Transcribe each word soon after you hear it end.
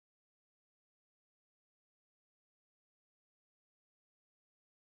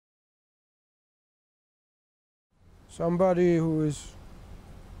Somebody who is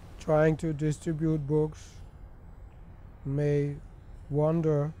trying to distribute books may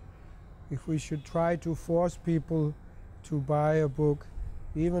wonder if we should try to force people to buy a book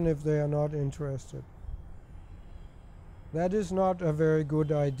even if they are not interested. That is not a very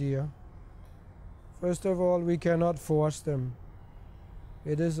good idea. First of all, we cannot force them.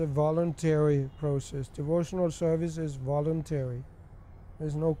 It is a voluntary process. Devotional service is voluntary.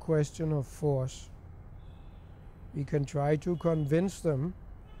 There's no question of force. We can try to convince them.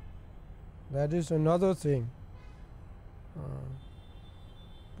 That is another thing.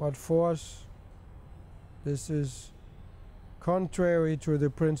 But force, this is contrary to the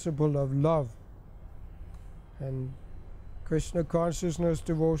principle of love. And Krishna consciousness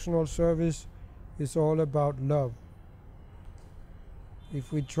devotional service is all about love.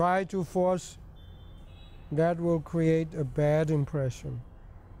 If we try to force, that will create a bad impression.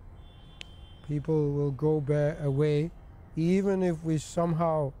 People will go away, even if we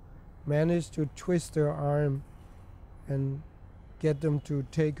somehow manage to twist their arm and get them to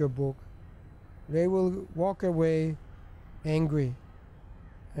take a book. They will walk away angry,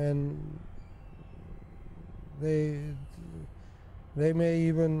 and they may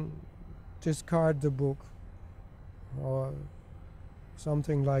even discard the book or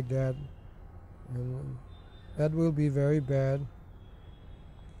something like that, and that will be very bad,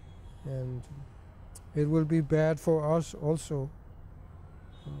 and it will be bad for us also.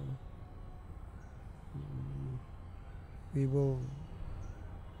 We will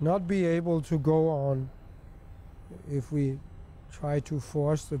not be able to go on if we try to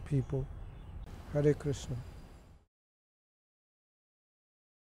force the people. Hare Krishna.